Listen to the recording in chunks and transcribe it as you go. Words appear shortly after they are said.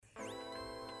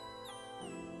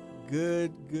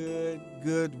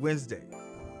good Wednesday.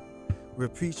 We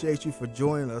appreciate you for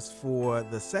joining us for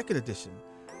the second edition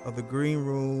of the Green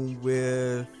Room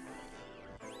with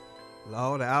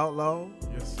Law the Outlaw.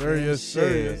 Yes, sir. Yes,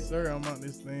 sir. Yes, sir. I'm out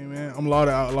this thing, man. I'm Law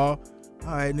the Outlaw. All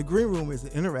right, and the Green Room is an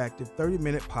interactive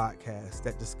 30-minute podcast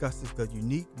that discusses the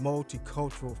unique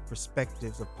multicultural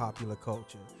perspectives of popular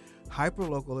culture,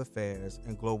 hyperlocal affairs,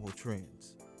 and global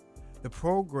trends. The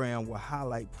program will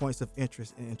highlight points of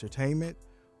interest in entertainment,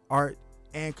 art,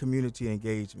 and community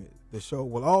engagement. The show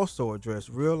will also address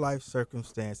real-life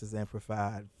circumstances and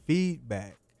provide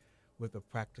feedback with a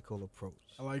practical approach.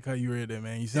 I like how you read that,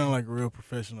 man. You sound like a real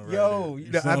professional. Yo,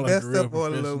 I messed up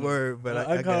on a little word, but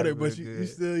I caught it, but you you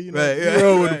still, you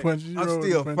roll with the punches. I'm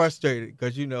still frustrated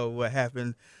because you know what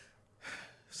happened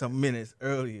some minutes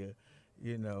earlier.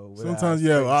 Sometimes you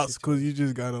have obstacles. You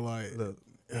just gotta look.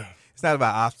 Yeah. It's not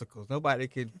about obstacles. Nobody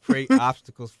can create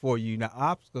obstacles for you.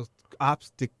 Now,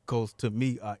 obstacles to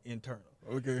me are internal.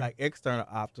 Okay. Like external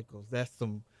obstacles, that's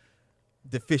some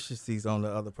deficiencies on the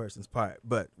other person's part.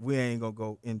 But we ain't gonna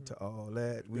go into all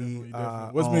that. Definitely.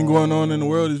 What's been going on in the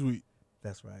world this week?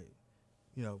 That's right.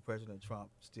 President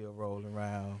Trump still rolling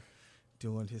around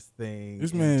doing his thing.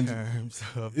 This man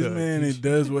it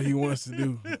does what he wants to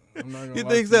do. I'm not gonna You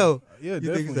think so? Yeah,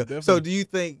 definitely. So do you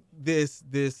think this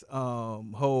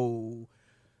whole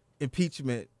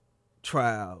impeachment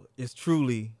trial is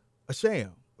truly a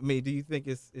sham? I mean, do you think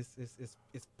it's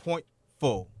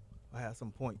pointful? I have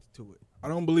some points to it. I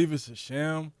don't believe it's a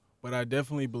sham, but I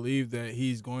definitely believe that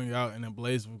he's going out in a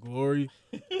blaze of glory.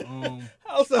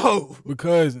 How so?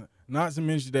 Because not to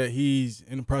mention that he's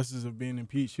in the process of being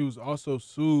impeached. He was also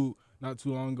sued not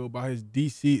too long ago by his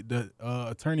D.C., the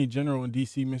Attorney General in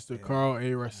D.C., Mr. Carl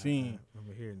A. Racine. I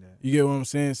remember hearing that. You get what I'm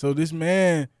saying? So this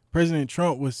man, President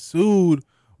Trump, was sued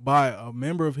by a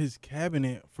member of his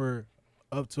cabinet for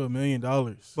up to $1 million.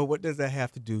 But what does that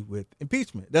have to do with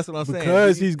impeachment? That's what I'm saying.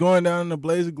 Because he's going down in a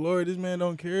blaze of glory. This man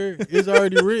don't care. It's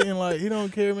already written. Like, he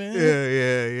don't care, man.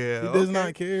 Yeah. He does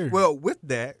not care. Well, with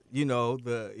that,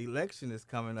 the election is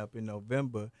coming up in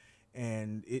November,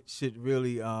 and it should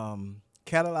really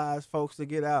catalyze folks to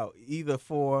get out, either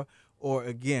for or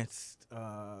against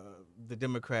the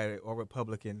Democratic or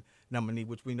Republican nominee,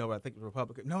 which we know, I think the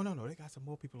Republican. No, they got some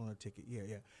more people on the ticket. Yeah.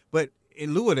 But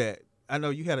in lieu of that, I know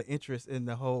you had an interest in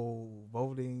the whole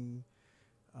voting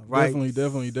rights.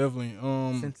 Definitely.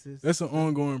 Census. That's an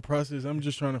ongoing process. I'm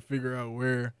just trying to figure out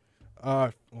where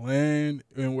I land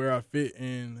and where I fit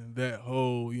in that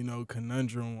whole,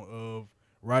 conundrum of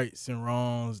rights and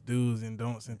wrongs, do's and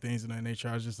don'ts and things of that nature.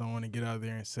 I just don't want to get out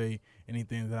there and say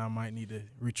anything that I might need to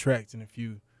retract in a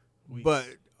few weeks. But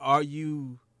are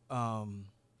you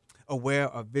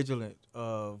aware or vigilant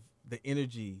of the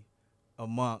energy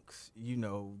amongst,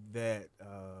 that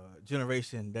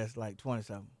generation that's like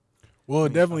 20-something? Well,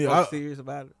 definitely. Are you serious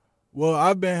about it? Well,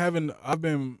 I've been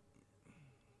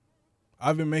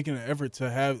making an effort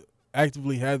to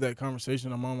actively have that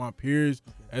conversation among my peers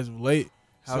as of late.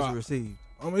 How's it received?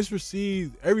 It's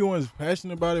received. Everyone's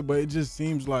passionate about it, but it just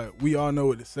seems like we all know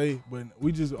what to say, but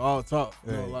we just all talk.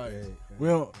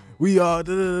 We all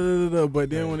da-da-da-da-da.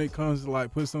 But then when it comes to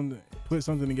like put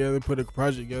something together, put a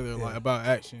project together like about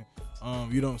action,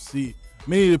 you don't see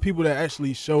many of the people that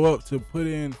actually show up to put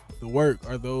in the work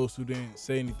are those who didn't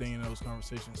say anything in those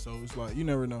conversations. So it's like you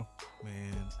never know.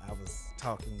 Man, I was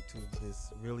talking to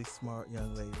this really smart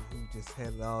young lady who just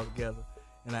had it all together.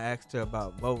 And I asked her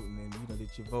about voting and,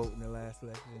 did you vote in the last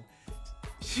election?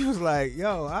 She was like,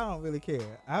 yo, I don't really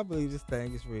care. I believe this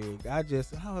thing is rigged. I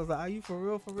was like, are you for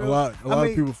real? A lot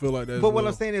of people feel like that. But what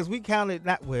I'm saying is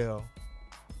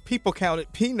people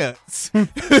counted peanuts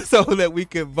so that we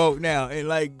could vote now. And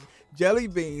like jelly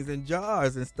beans and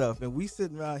jars and stuff. And we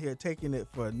sitting around here taking it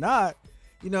for naught.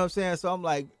 You know what I'm saying? So I'm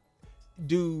like,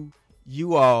 do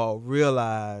you all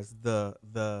realize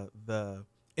the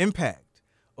impact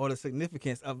or the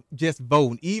significance of just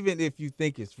voting, even if you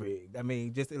think it's rigged? I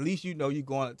mean, just at least you're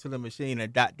going to the machine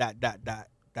and dot,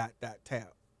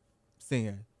 tap,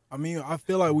 send. I mean, I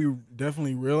feel like we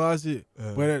definitely realize it,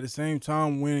 but at the same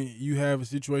time, when you have a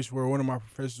situation where one of my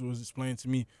professors was explaining to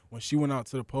me when she went out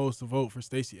to the polls to vote for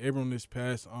Stacey Abrams this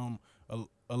past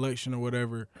election or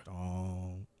whatever,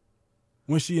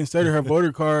 when she inserted her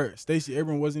voter card, Stacey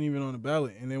Abrams wasn't even on the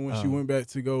ballot. And then when she went back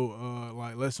to go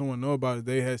let someone know about it,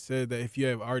 they had said that if you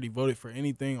have already voted for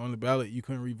anything on the ballot, you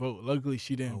couldn't re-vote. Luckily,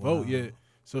 she didn't vote yet,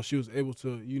 so she was able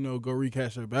to, go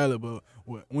recast her ballot. But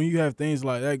when you have things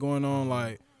like that going on,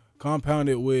 like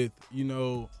compounded with,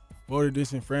 voter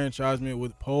disenfranchisement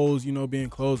with polls, being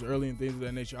closed early and things of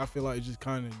that nature. I feel like it just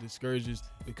kind of discourages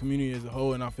the community as a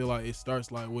whole, and I feel like it starts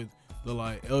like with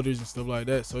the elders and stuff like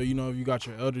that. So if you got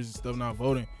your elders and stuff not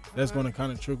voting, that's going to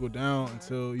kind of trickle down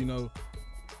until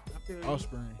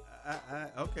offspring.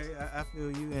 I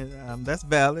feel you, and that's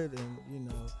valid,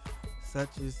 and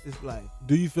such is life.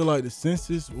 Do you feel like the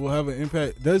census will have an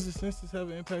impact? Does the census have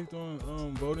an impact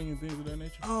on voting and things of that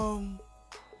nature?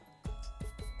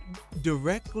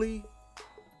 Directly,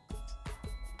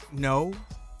 no.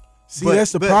 See,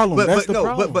 that's the problem. That's the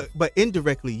problem. But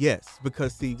indirectly, yes,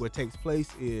 because see, what takes place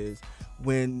is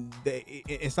when they,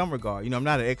 in some regard, I'm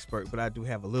not an expert, but I do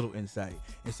have a little insight.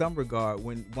 In some regard,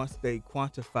 once they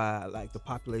quantify like the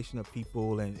population of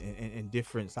people and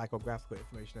different psychographical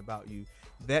information about you,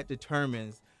 that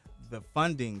determines the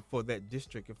funding for that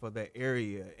district and for that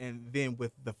area. And then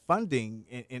with the funding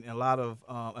in a lot of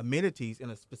amenities in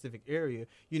a specific area,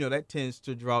 that tends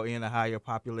to draw in a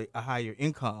higher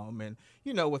income. And,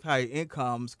 with higher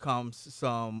incomes comes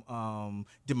some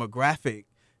demographic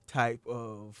type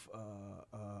of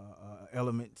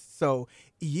elements. So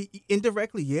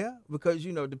indirectly, yeah, because,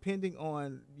 depending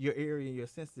on your area and your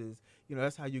census,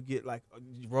 that's how you get like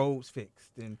roads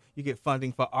fixed, and you get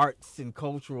funding for arts and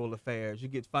cultural affairs. You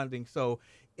get funding. So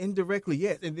indirectly,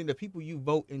 yes. And then the people you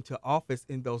vote into office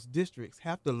in those districts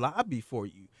have to lobby for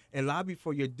you and lobby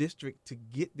for your district to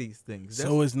get these things.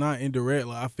 So it's not indirect.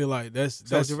 Like I feel like that's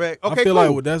direct. Okay, I feel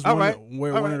cool. Like that's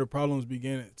one of the problems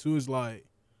began too, is like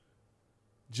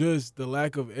just the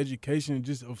lack of education,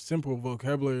 just of simple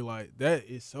vocabulary, like that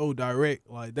is so direct.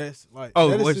 Like that's like so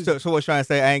what's trying to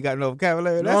say? I ain't got no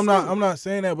vocabulary. No, I'm not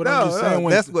saying that, but I'm just saying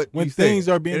when things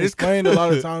are being explained, a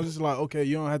lot of times it's like, okay,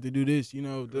 you don't have to do this,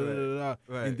 right.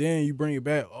 And then you bring it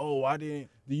back. Oh, why didn't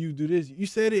you do this? You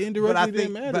said it indirectly. It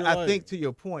didn't matter. But I think to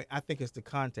your point, I think it's the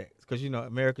context, because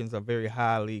Americans are very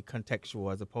highly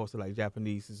contextual as opposed to like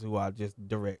Japanese who are just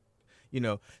direct.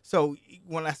 So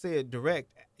when I said direct,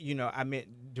 I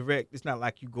meant direct. It's not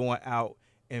like you going out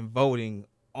and voting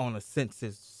on a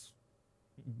census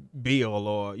bill,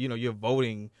 or, you're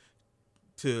voting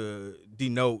to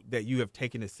denote that you have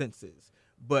taken a census.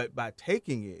 But by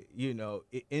taking it,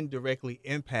 it indirectly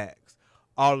impacts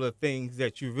all the things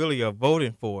that you really are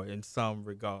voting for in some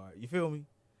regard. You feel me?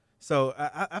 So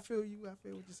I feel you. I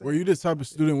feel what you're saying. Were you the type of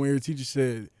student where your teacher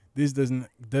said this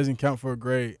doesn't count for a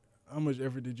grade? How much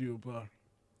effort did you apply?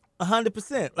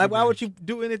 100%. Like, why would you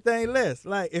do anything less?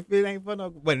 Like, if it ain't for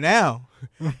no, but now,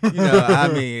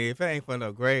 if it ain't for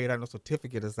no grade or no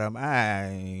certificate or something,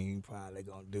 I ain't probably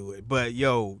gonna do it. But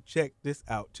yo, check this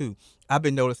out too. I've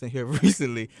been noticing here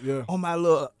recently on my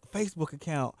little Facebook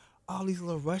account, all these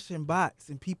little Russian bots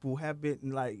and people have been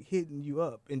like hitting you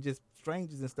up, and just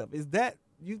strangers and stuff. Is that,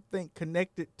 you think,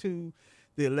 connected to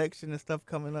the election and stuff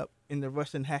coming up in the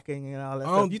Russian hacking and all that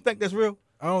stuff? You think that's real?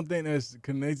 I don't think that's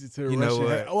connected to the Russian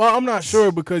hack. Well, I'm not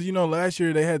sure, because last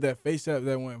year they had that face app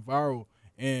that went viral,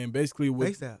 and basically with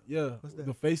face app. Yeah, what's that?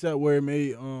 The face app where it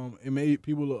made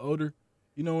people look older.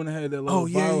 When it had that little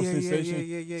viral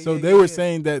sensation. So they were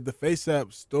saying that the face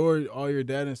app stored all your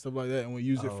data and stuff like that, and would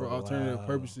use it for alternative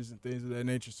purposes and things of that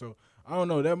nature. So I don't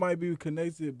know. That might be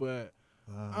connected, but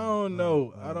I don't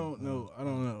know. I don't know.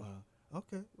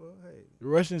 Okay, well, hey, the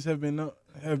Russians have been known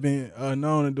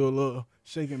to do a little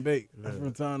shake and bake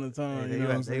from time to time. Hey,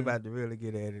 they about to really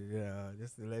get at it.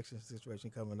 This election situation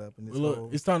coming up, and this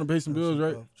it's time to pay some bills,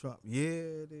 right? Trump. Yeah,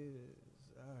 it is.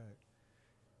 All right.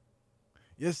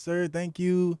 Yes, sir. Thank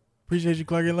you. Appreciate you,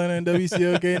 Clark Atlanta and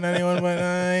WCOK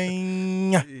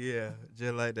 91.9. Yeah,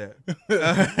 just like that.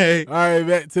 All right,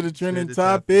 back to the trending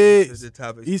topics.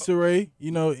 Issa Rae,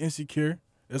 Insecure.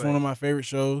 That's one of my favorite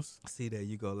shows. See, there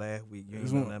you go. Last week you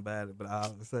ain't know nothing about it, but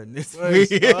all of a sudden this week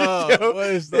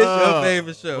it's your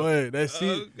favorite show. Wait, that's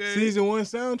season 1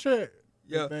 soundtrack.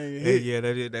 Yeah,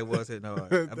 that was it. No,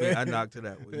 I mean, I knocked it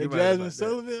out. Jasmine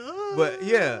Sullivan. But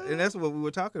yeah, and that's what we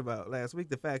were talking about last week.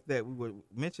 The fact that we were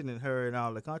mentioning her and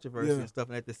all the controversy and stuff,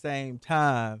 and at the same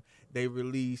time they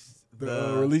released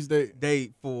the release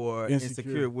date for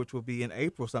Insecure, which will be in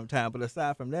April sometime. But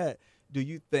aside from that, do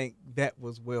you think that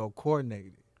was well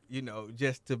coordinated?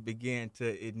 Just to begin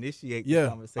to initiate the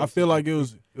conversation. I feel like it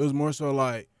was more so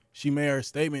like she made her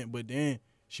statement, but then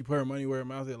she put her money where her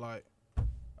mouth is. Like,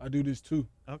 I do this too.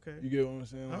 Okay. You get what I'm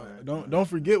saying? Like, don't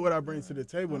forget what I bring to the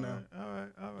table now. All right.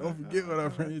 Don't forget what I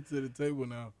bring to the table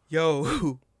now.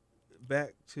 Yo,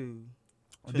 back to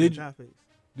topics.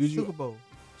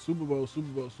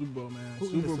 Superbowl, man.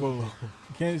 Super Bowl.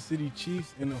 Kansas City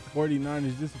Chiefs and the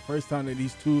 49ers. This is the first time that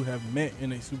these two have met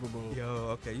in a Super Bowl.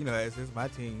 Yo, okay. Since my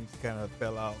teams kind of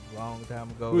fell off a long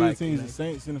time ago. Who are the teams? The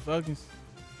Saints and the Falcons?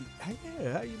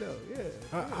 Yeah, how you know?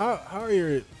 Yeah. How are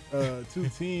your two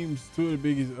teams, two of the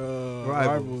biggest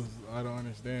rivals? I don't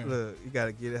understand. Look, you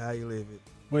gotta get it how you live it.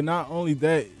 But not only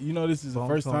that, this is the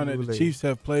first time that the Chiefs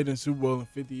have played in Super Bowl in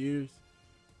 50 years.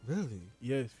 Really?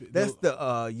 Yes. That's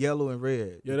the yellow and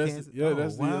red. Yeah, that's the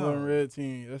yellow and red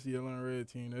team. That's the yellow and red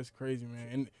team. That's crazy, man.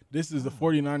 And this is the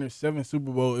 49ers' 7th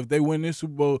Super Bowl. If they win this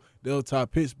Super Bowl, they'll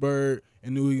top Pittsburgh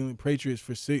and New England Patriots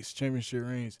for 6 championship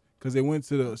rings. Because they went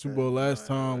to the Super Bowl last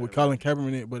time with Colin Kaepernick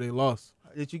in it, but they lost.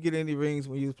 Did you get any rings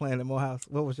when you was playing at Morehouse?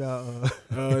 What was y'all?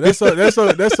 That's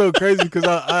so crazy because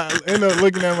I ended up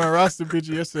looking at my roster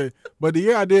picture yesterday. But the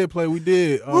year I did play, we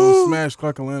did smash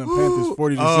Clark Atlanta Panthers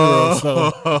 40-0.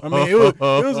 So I mean, it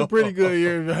was a pretty good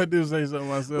year if I do say something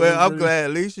myself. Well, I'm glad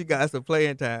at least you got some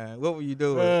playing time. What were you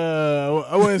doing?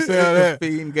 I wouldn't say all that.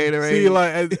 Feeding Gatorade. See,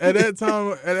 like at that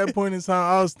time, at that point in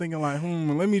time, I was thinking like,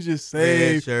 let me just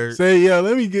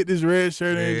let me get this red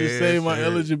shirt and just save my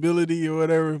eligibility or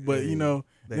whatever. But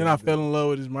then I fell in love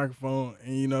with this microphone,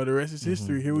 and the rest is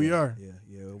history. Here we are. Yeah.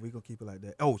 We gonna keep it like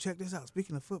that. Oh, check this out.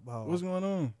 Speaking of football, what's going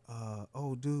on?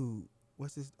 Dude,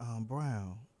 what's this?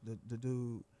 Brown, the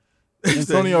dude.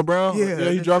 Antonio Brown. Yeah,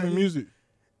 he dropping music.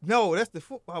 No, that's the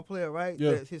football player, right?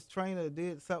 Yeah. That his trainer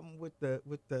did something with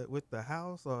the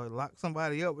house or locked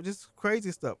somebody up. Just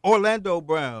crazy stuff. Orlando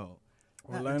Brown.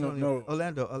 Orlando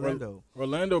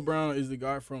Brown is the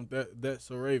guy from That's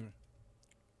So Raven.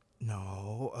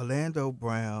 No, Orlando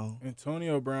Brown.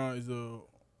 Antonio Brown is a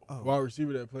wide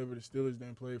receiver that played for the Steelers,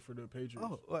 then played for the Patriots.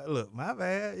 Oh, well, look, my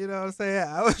bad. You know what I'm saying?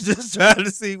 I was just trying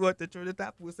to see what the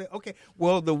top would say. Okay,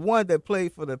 well, the one that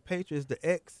played for the Patriots, the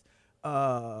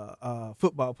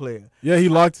football player. Yeah, he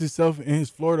locked himself in his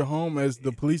Florida home as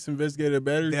the police investigated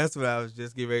battery. That's what I was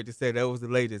just getting ready to say. That was the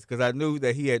latest because I knew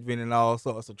that he had been in all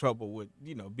sorts of trouble with,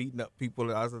 beating up people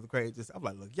and all sorts of crazy. I'm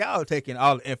like, look, y'all taking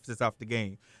all the emphasis off the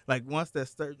game. Like once that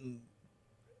certain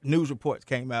news reports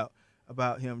came out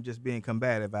about him just being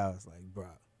combative, I was like, bro,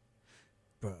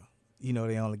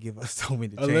 they only give us so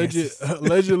many chances.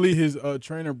 Allegedly, his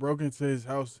trainer broke into his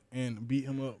house and beat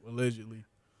him up, allegedly.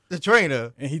 The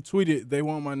trainer? And he tweeted, "They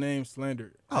want my name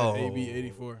slandered." Oh.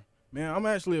 AB84. Man, I'm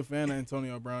actually a fan of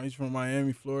Antonio Brown. He's from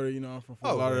Miami, Florida. I'm from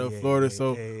Fort Lauderdale, Florida,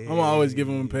 so I'm going to always give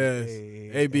him a pass.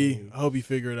 AB, I hope you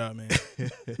figure it out, man.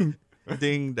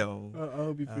 Ding dong. I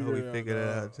hope you figure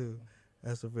it out, too.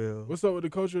 That's a real. What's up with the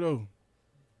culture, though?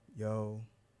 Yo.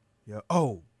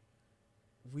 Oh,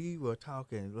 we were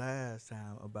talking last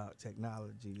time about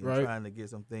technology and trying to get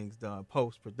some things done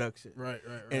post-production. Right.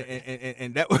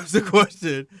 And that was the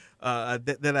question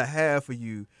that I have for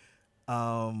you.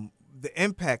 The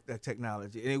impact of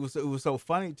technology. And it was so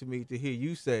funny to me to hear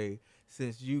you say,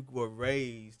 since you were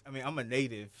raised, I mean, I'm a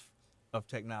native of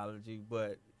technology,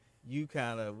 but you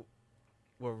kind of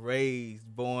were raised,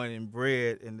 born and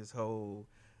bred in this whole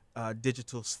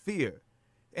digital sphere.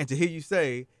 And to hear you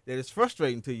say that it's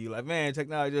frustrating to you, like, man,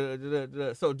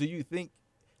 technology. So do you think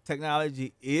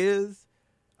technology is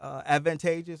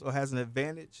advantageous or has an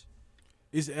advantage?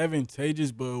 It's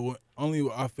advantageous, but only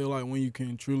I feel like when you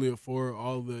can truly afford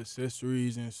all the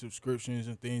accessories and subscriptions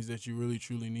and things that you really,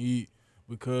 truly need.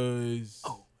 Because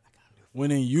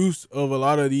when in use of a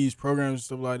lot of these programs and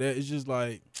stuff like that, it's just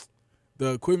like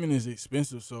the equipment is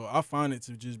expensive. So I find it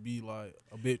to just be like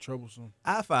a bit troublesome.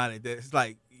 I find it that it's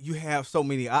like you have so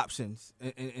many options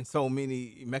and so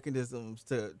many mechanisms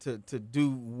to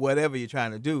do whatever you're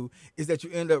trying to do, is that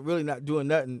you end up really not doing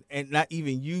nothing and not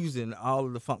even using all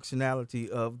of the functionality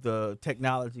of the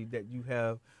technology that you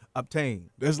have obtained.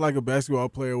 That's like a basketball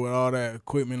player with all that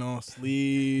equipment on,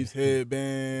 sleeves,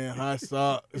 headband, high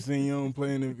socks, and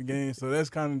playing the game. So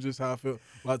that's kind of just how I feel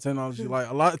about technology.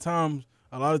 Like a lot of times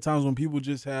when people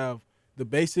just have the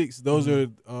basics, those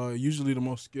are usually the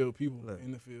most skilled people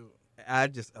in the field. I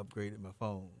just upgraded my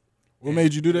phone. What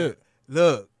made you do that?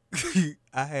 Look,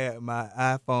 I had my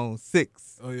iPhone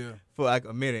 6. Oh yeah. For like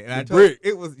a minute, and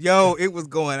it was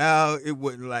going out. It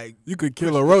wouldn't like you could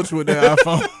kill a roach with that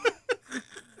iPhone.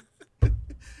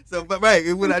 So, but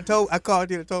when I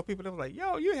called in and told people, they was like,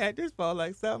 "Yo, you had this for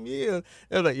like 7 years."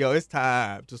 They was like, "Yo, it's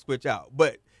time to switch out."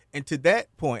 And to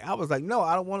that point, I was like, "No,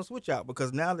 I don't want to switch out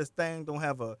because now this thing don't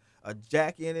have a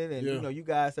jack in it, and you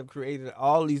guys have created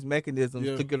all these mechanisms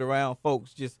to get around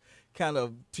folks. Just kind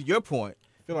of to your point,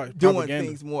 feel like doing propaganda.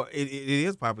 Things more. It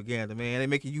is propaganda, man. They're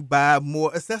making you buy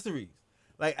more accessories.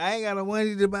 Like I ain't got no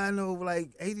money to buy no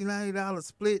like $80, $90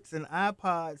 splits and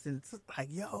iPods and like,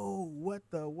 yo, what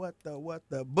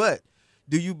the. But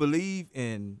do you believe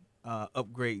in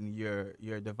upgrading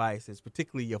your devices,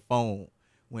 particularly your phone,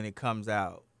 when it comes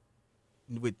out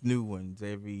with new ones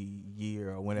every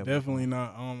year or whenever. Definitely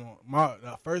not.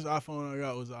 The first iPhone I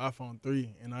got was the iPhone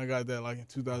 3, and I got that like in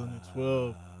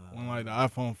 2012 when like the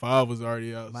iPhone 5 was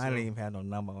already out. Mine didn't even have no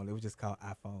number on it. It was just called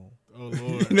iPhone. Oh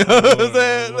Lord. You know oh, what Lord, I'm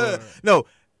saying? oh, Lord. No.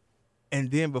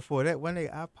 And then before that, when they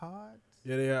iPods?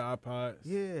 Yeah, they had iPods.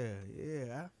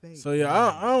 Yeah, I think. So yeah,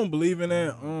 I don't believe in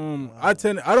that. I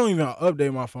don't even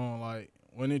update my phone. Like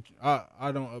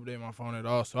I don't update my phone at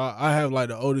all. So I have like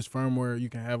the oldest firmware you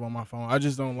can have on my phone. I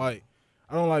just don't like.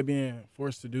 I don't like being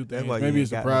forced to do things. Maybe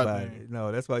it's a pride thing.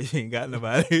 No, that's why you ain't got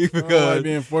nobody because I don't like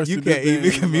being forced you to do can't even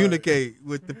things, communicate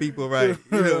with the people, right?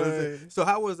 You know what I'm saying? Right. So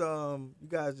how was you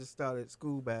guys just started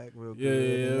school back real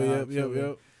good?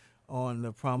 Yep. On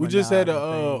the promenade. We just had a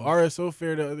RSO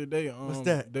fair the other day. What's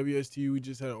that? WSTU. We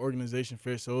just had an organization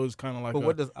fair, so it was kind of like. But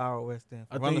what does ROS stand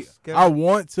for? I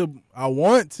want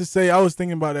to say I was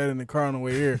thinking about that in the car on the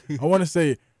way here. I want to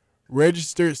say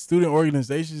registered student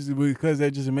organizations because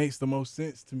that just makes the most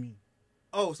sense to me.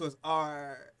 Oh, so it's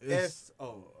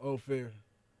RSO. Oh, fair.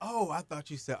 Oh, I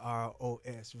thought you said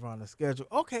ROS, run a schedule.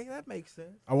 Okay, that makes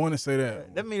sense. I want to say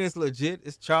that. That means it's legit.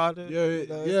 It's chartered.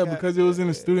 Yeah, because it was in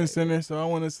the student center, so I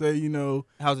want to say,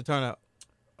 How's it turn out?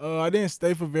 I didn't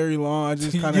stay for very long. I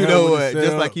just kind of you know what?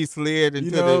 Just like you slid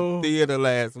into the theater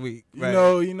last week. Right?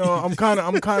 I'm kind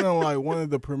of like one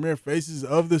of the premier faces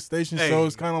of the station, so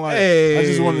it's kind of like I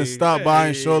just wanted to stop by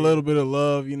and show a little bit of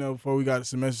love, before we got the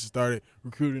semester started,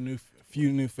 recruit a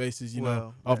few new faces,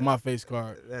 off my face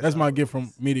card. That's my gift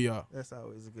from media. That's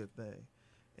always a good thing.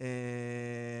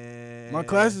 And my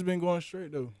class has been going straight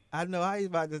though. I know. I was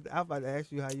about to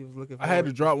ask you how you was looking for I had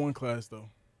to drop one class though.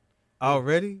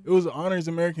 Already? It was honors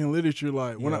American literature.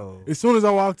 Like as soon as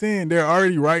I walked in, they're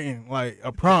already writing like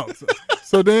a prompt.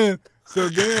 so then the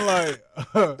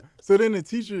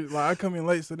teacher, like I come in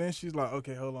late, so then she's like,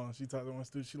 okay, hold on. She talked to one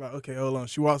student. She's like, okay, hold on.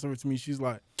 She walks over to me. She's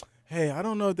like, hey, I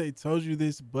don't know if they told you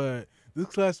this, but this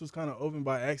class was kind of open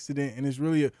by accident, and it's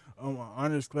really an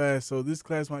honors class, so this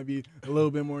class might be a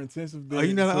little bit more intensive.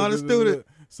 You're not an honors student?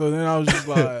 So then I was just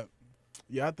like,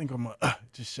 yeah, I think I'm going to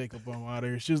just shake up on out of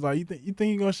here. She was like, you think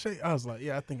you're going to shake? I was like,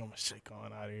 yeah, I think I'm going to shake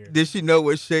on out of here. Did she know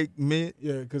what shake meant?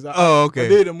 Yeah, because I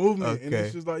did a movement, and then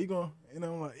she was like, you going to,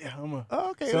 I'm like, yeah, I'm going to.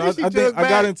 Oh, okay. So I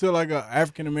got into like an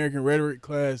African-American rhetoric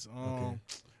class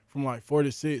from like 4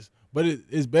 to 6. But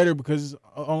it's better because it's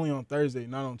only on Thursday,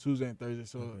 not on Tuesday and Thursday,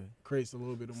 so it creates a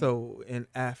little bit of more. So in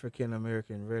African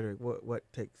American rhetoric, what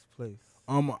takes place?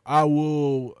 I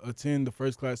will attend the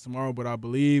first class tomorrow, but I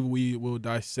believe we will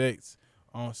dissect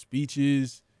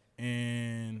speeches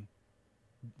and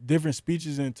different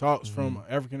speeches and talks from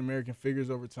African American figures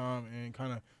over time and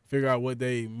kind of figure out what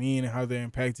they mean and how they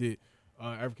impacted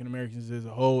African Americans as a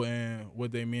whole and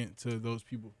what they meant to those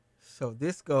people. So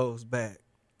this goes back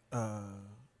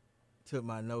to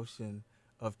my notion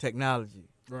of technology,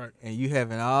 right? And you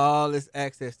having all this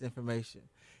access to information,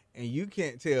 and you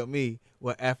can't tell me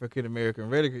what African American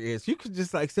rhetoric is. You could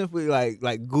just simply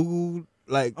Google.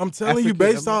 I'm telling you,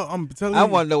 I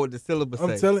want to know what the syllabus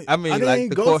says. I didn't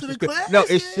the go course to the description. class. No,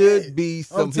 it should be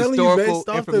some historical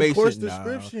information. The course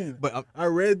description. But I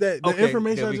read that the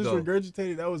information I just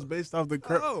regurgitated that was based off the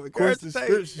course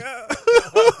description.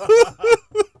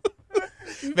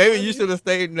 Maybe you should have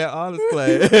stayed in that honors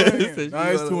class. I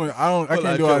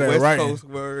can't do all that writing.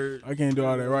 Word. I can't do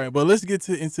all that writing. But let's get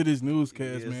into this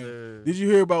newscast, man. Sir. Did you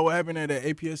hear about what happened at that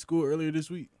APS school earlier this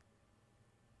week?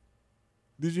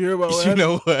 Did you hear about what happened? You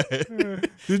know what?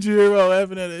 Did you hear about what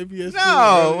happened at the APS school?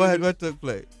 No. What took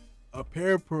place? A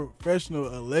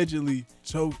paraprofessional allegedly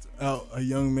choked out a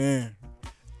young man.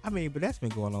 I mean, but that's been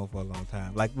going on for a long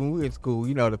time. Like when we were in school,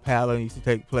 the paddling used to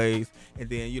take place, and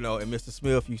then and Mr.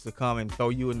 Smith used to come and throw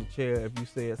you in the chair if you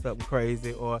said something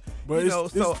crazy, or. But it's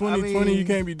 2020. You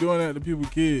can't be doing that to people's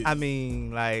kids. I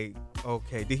mean,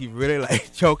 okay, did he really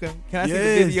choke him? Can I see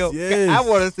the video? Yes. I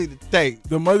want to see the tape.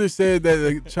 The mother said that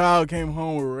the child came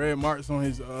home with red marks on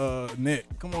his neck.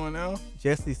 Come on now.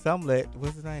 Jesse Sumlett,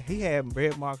 what's his name? He had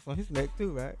red marks on his neck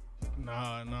too, right?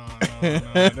 No.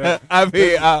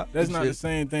 That's not the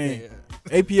same thing. Yeah.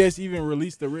 APS even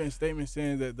released a written statement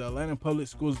saying that the Atlanta Public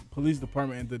Schools Police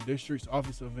Department and the district's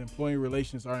Office of Employee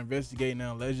Relations are investigating an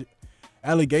alleged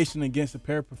allegation against a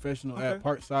paraprofessional at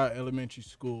Parkside Elementary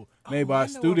School made by a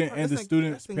student and the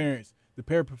student's parents. The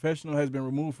paraprofessional has been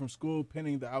removed from school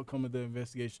pending the outcome of the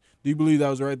investigation. Do you believe that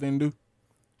was the right thing to do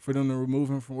for them to remove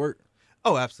him from work?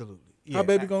 Oh, absolutely. Yeah, how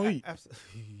baby gonna eat?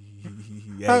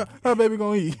 How baby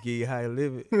gonna eat? Give you how you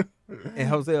live it. And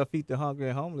Hosea Feed the Hungry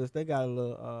and Homeless, they got a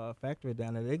little factory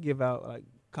down there. They give out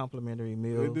complimentary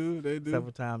meals. They do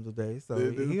several times a day. So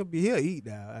he'll eat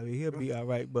now. I mean, he'll be all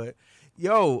right. But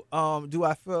do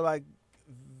I feel like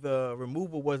the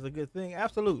removal was a good thing?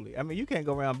 Absolutely. I mean, you can't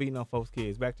go around beating on folks'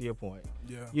 kids. Back to your point.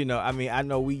 Yeah. You know, I mean, I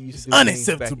know we used It's to do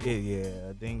unacceptable. things back,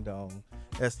 yeah, ding dong.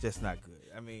 That's just not good.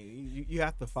 I mean, you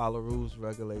have to follow rules,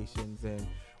 regulations, and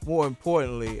more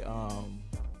importantly,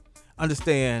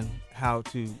 understand how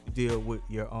to deal with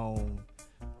your own,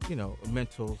 you know,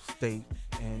 mental state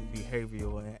and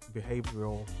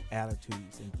behavioral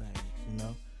attitudes and things. You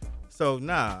know. So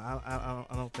I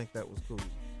don't think that was cool.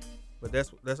 But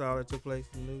that's all that took place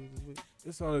in the news this week.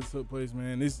 That's all that took place,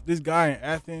 man. This guy in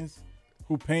Athens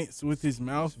who paints with his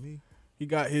mouth. He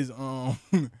got his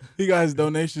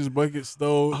donations bucket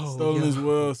stolen as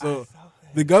well. So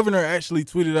the governor actually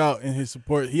tweeted out in his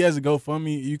support. He has a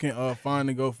GoFundMe. You can find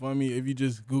the GoFundMe if you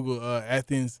just Google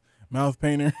Athens mouth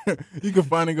painter. You can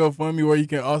find a GoFundMe where you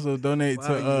can also donate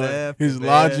to his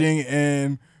lodging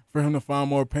and for him to find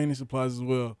more painting supplies as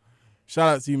well.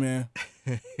 Shout out to you, man.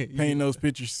 Painting those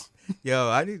pictures. Yo,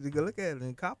 I need to go look at it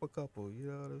and cop a couple. You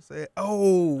know what I'm saying?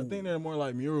 Oh, I think they're more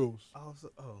like murals.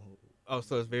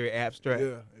 So it's very abstract.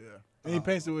 Yeah. And he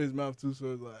paints it with his mouth too,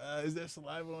 so it's like, is there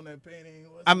saliva on that painting?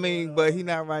 But he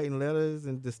not writing letters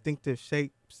and distinctive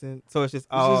shapes, and so it's just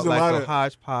all like a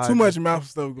hodgepodge. Too much mouth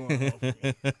stuff going on.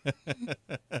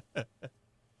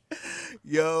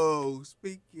 Yo,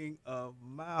 speaking of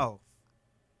mouth.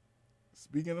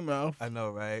 Speaking of mouth. I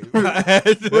know, right?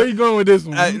 Where you going with this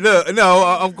one? I'm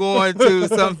going to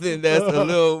something that's a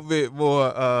little bit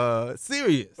more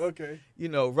serious. Okay. You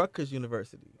know, Rutgers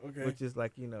University. Okay. Which is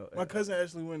like, you know. My cousin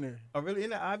actually went there. Oh, really?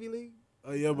 In the Ivy League?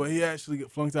 Oh, yeah, but he actually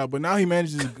got flunked out. But now he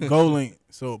manages Gold Link,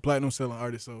 so platinum selling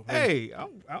artist. So hey,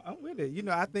 I'm with it. You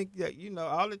know, I think that, you know,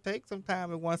 all it takes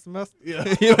sometime in one semester. Yeah.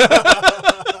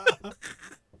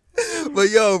 But,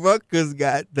 yo, Rutgers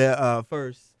got the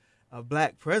first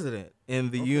black president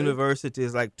in the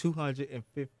university's like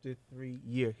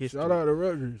 253-year history. Shout out to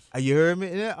Rutgers. You heard me?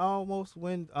 And that almost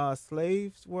when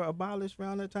slaves were abolished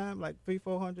around that time, like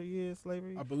 300-400 years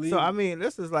slavery. I believe. So I mean,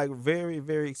 this is like very,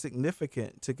 very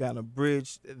significant to kind of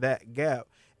bridge that gap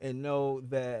and know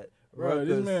that Bro,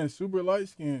 this man's super light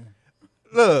skinned.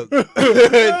 Look,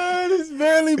 it's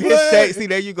barely black. Shade, see,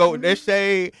 there you go. That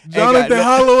shade. Jonathan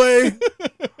Holloway,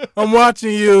 I'm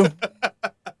watching you.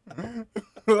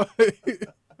 I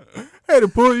had to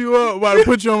pull you up, about to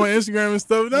put you on my Instagram and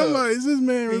stuff. And I'm like, is this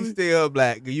man really? He's still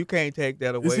black. You can't take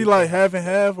that away. Is he like half and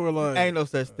half or like? Ain't no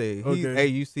such thing. He's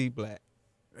AUC black.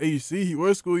 AUC?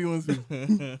 What school you went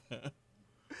to?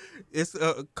 It's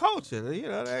a culture, you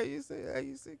know, that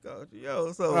AUC culture.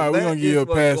 Yo, so all right, we're going to give you a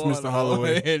pass, Mr.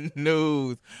 Holloway. In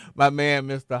news, my man,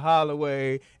 Mr.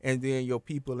 Holloway, and then your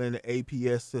people in the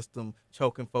APS system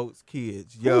choking folks'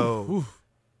 kids. Yo. Oof.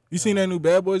 You seen that new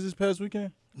Bad Boys this past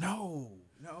weekend? No.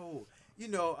 You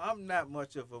know, I'm not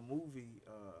much of a movie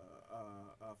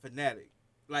fanatic,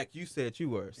 like you said you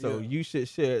were. So you should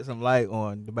shed some light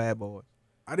on the Bad Boys.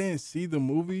 I didn't see the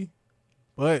movie,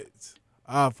 but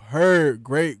I've heard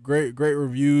great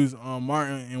reviews on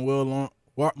Martin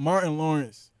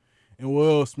Lawrence and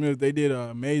Will Smith. They did an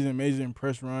amazing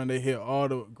press run. They hit all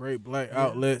the great black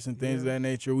outlets and things of that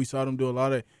nature. We saw them do a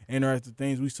lot of interactive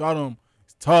things. We saw them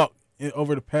talk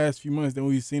over the past few months than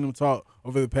we've seen them talk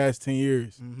over the past 10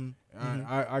 years. Mm-hmm.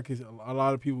 I could, a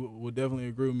lot of people would definitely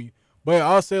agree with me. But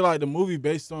I'll say, like, the movie,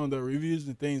 based on the reviews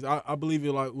and things, I believe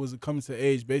it like was a coming to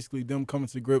age, basically them coming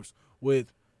to grips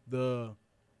with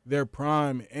their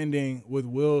prime ending with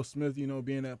Will Smith, you know,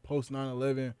 being that post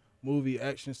 9/11 movie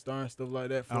action star and stuff like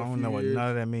that. For I don't know what none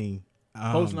of that mean.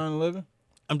 Post 9/11.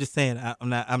 I'm just saying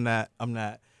I'm not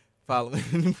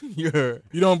following your.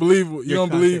 You don't believe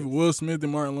Will Smith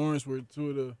and Martin Lawrence were two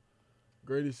of the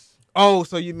greatest. Oh,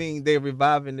 so you mean they're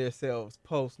reviving themselves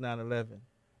post 9/11?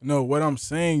 No, what I'm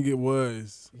saying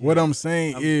is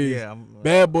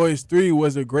Bad Boys 3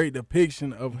 was a great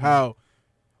depiction of how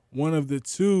one of the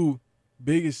two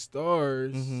biggest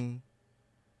stars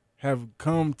have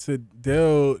come to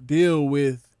deal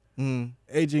with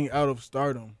aging out of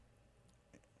stardom.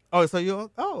 Oh, so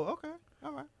okay.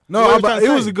 All right. No, it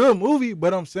was a good movie,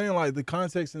 but I'm saying, like, the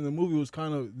context in the movie was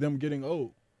kind of them getting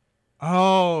old.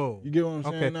 Oh. You get what I'm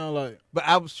saying now? Like, but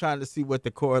I was trying to see what the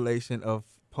correlation of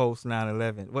post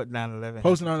 9/11. What 9/11?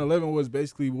 Post 9/11 was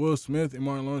basically Will Smith and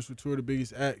Martin Lawrence were two of the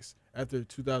biggest acts after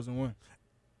 2001.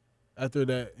 After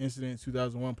that incident in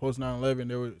 2001, post 9/11,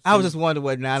 there was. I was just wondering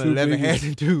what 9/11 had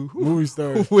to do. Movie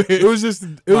stars. It was just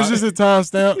a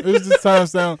timestamp. It was just a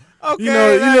timestamp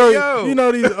Okay, you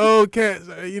know these old cats.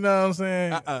 You know what I'm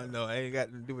saying? No, I ain't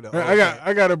got to do with that.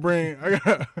 I gotta bring a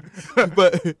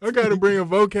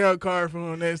vocab card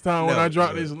from him next time when I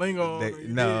drop this lingo.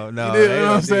 No. You know what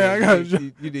I'm saying? I gotta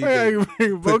you need to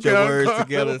bring a put your vocab words card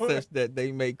together such that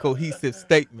they make cohesive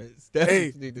statements.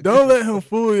 Hey, don't let him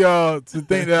fool y'all to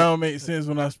think that I don't make sense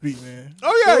when I speak, man.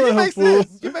 Oh yeah, you make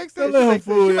sense. You make sense. Don't let him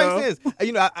fool y'all. You make sense.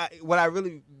 You know, what I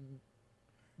really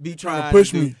be trying to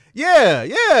push to do, me.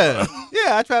 Yeah.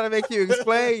 I try to make you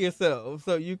explain yourself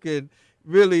so you can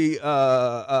really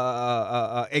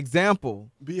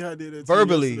example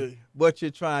verbally what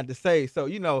you're trying to say. So,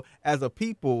 you know, as a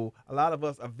people, a lot of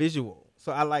us are visual.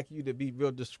 So I like you to be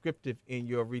real descriptive in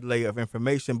your relay of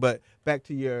information. But back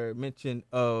to your mention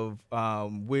of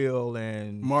Will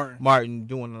and Martin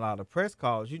doing a lot of press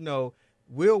calls. You know,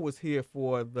 Will was here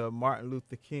for the Martin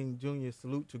Luther King Jr.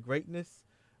 Salute to Greatness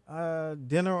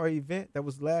dinner or event that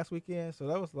was last weekend. So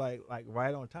that was like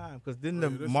right on time. Because didn't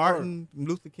the Martin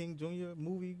Luther King Jr.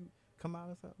 movie come out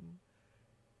or something?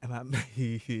 And I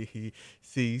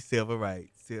see Silver right.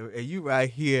 And you right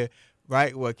here,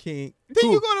 right where King.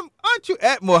 Then you aren't you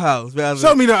at Morehouse?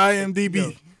 Show me the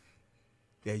IMDb.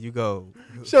 There you go.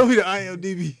 Show me the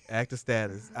IMDb. Actor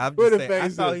status. I'm just saying, I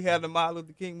saw he had the Martin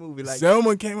Luther King movie. Like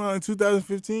Selma came out in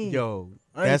 2015. Yo,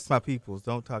 that's my people's.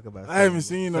 Don't talk about Selma. I haven't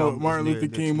seen no Martin Luther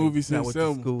King movie since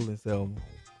Selma. School in Selma.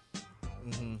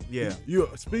 Yeah. You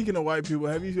speaking of white people,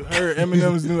 have you heard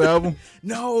Eminem's new album?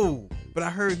 No, but I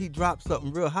heard he dropped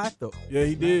something real hot though. Yeah,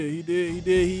 he did.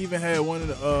 He even had one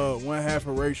half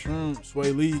of Ray Shroom,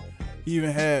 Sway Lee. He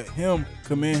even had him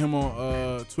commend him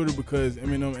on Twitter because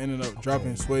Eminem ended up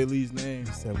dropping Sway Lee's name.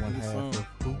 He said one half of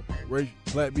who? Ray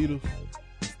Black Beatles.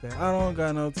 I don't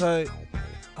got no type.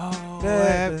 Oh,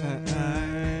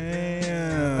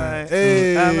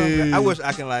 hey. I wish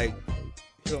I can like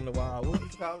hit on the wall. What you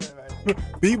call that? Right?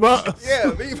 Bebop. Yeah,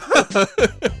 bebop.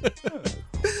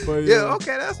 But, yeah,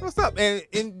 okay, that's what's up. And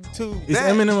into is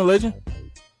Eminem a legend?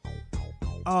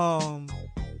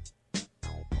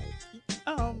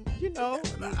 You know,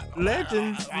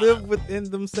 legends live within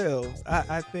themselves.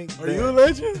 I think. Are you a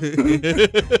legend?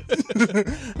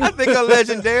 I think I'm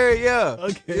legendary. Yeah.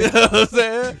 Okay. You know what I'm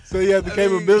saying? So you have the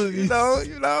capabilities. You know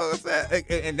what I'm saying?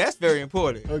 And that's very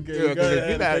important. Okay. You know, if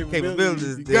you got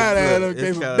capabilities, you gotta have those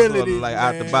capabilities, sort of like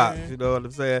out the box. You know what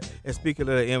I'm saying? And speaking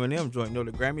of the Eminem joint, you know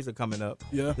the Grammys are coming up.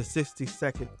 Yeah. The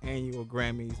 62nd annual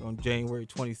Grammys on January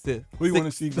 26th. Who you want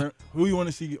to see? Who you want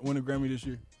to see win a Grammy this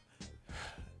year?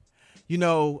 You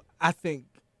know, I think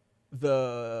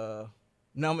the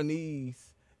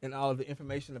nominees and all of the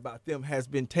information about them has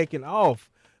been taken off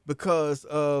because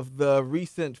of the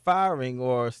recent firing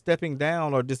or stepping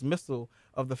down or dismissal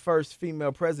of the first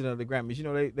female president of the Grammys. You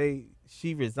know,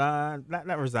 she resigned, not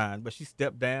resigned, but she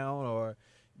stepped down or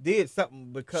did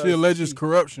something because she alleges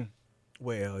corruption.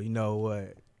 Well, you know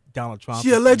what? Donald Trump.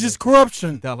 She alleges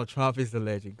corruption. Donald Trump is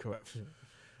alleging corruption.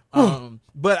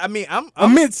 But I mean, I'm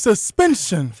amid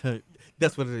suspension.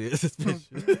 That's what it is.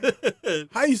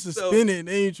 How you suspend it and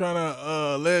then you trying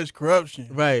to allege corruption?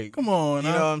 Right. Come on. You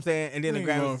know what I'm saying? And then the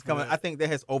Grammys is coming. I think that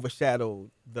has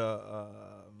overshadowed the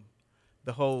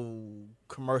whole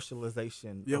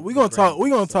commercialization. Yeah, we're gonna talk. We're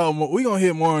gonna talk more. We're gonna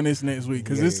hit more on this next week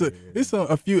because it's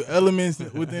a few elements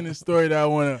within the story that I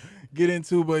want to get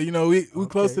into. But you know, we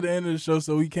close to the end of the show,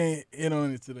 so we can't end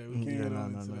on it today. We can't end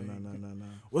on it today. No.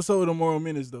 What's up with the Moral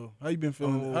Minutes though? How you been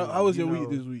feeling? How was your week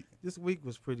this week? This week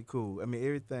was pretty cool. I mean,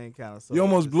 everything kind of. You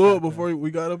almost blew up before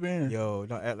we got up in here. Yo,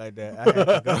 don't act like that.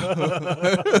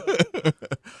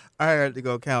 I had to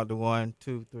go count to 1,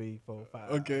 2, 3, 4,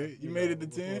 5. Okay, you made it to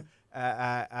 10.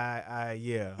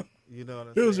 Yeah. You know what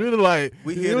I'm saying? It was really like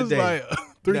it was like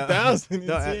 3,000.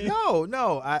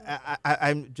 No.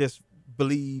 I just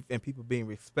believe in people being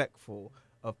respectful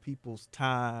of people's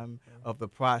time, of the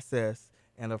process,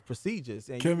 and of procedures.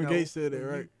 And Kevin Gates said that,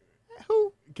 right?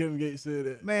 Who? Kevin Gates said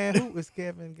that. Man, who is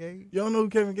Kevin Gates? You don't know who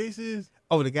Kevin Gates is?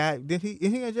 Oh, the guy. Is he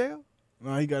in jail?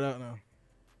 No, he got out now.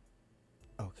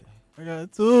 Okay. I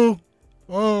got 2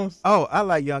 phones. Oh, I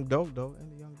like Young Dope though.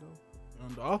 And the Young Dope.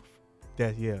 Young Dolph?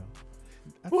 That's yeah.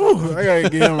 Ooh, I gotta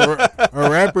give him a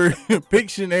rapper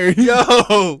Pictionary.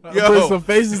 Yo, put some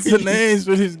faces to names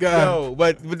for this guy. Yo,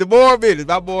 but the moral minute,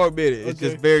 it's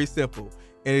just very simple,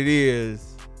 and it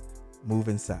is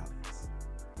moving silence.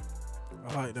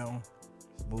 I like that one.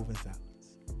 It's moving silence.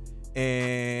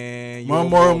 And my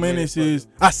moral minute is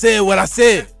I said what I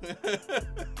said.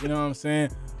 You know what I'm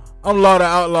saying? I'm Law the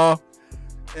Outlaw.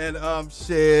 And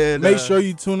shit. Make sure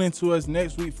you tune in to us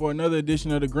next week for another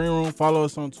edition of the Green Room. Follow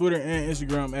us on Twitter and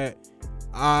Instagram at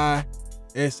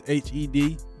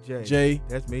ISHED J.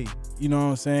 That's me. You know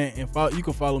what I'm saying? And you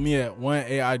can follow me at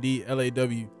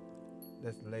 1AIDLAW.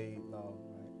 That's Laid Law,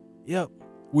 right? Yep.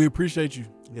 We appreciate you.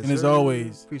 Yes, and as sir.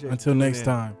 always, Appreciate until you next in.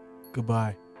 time,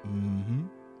 goodbye. Mm-hmm.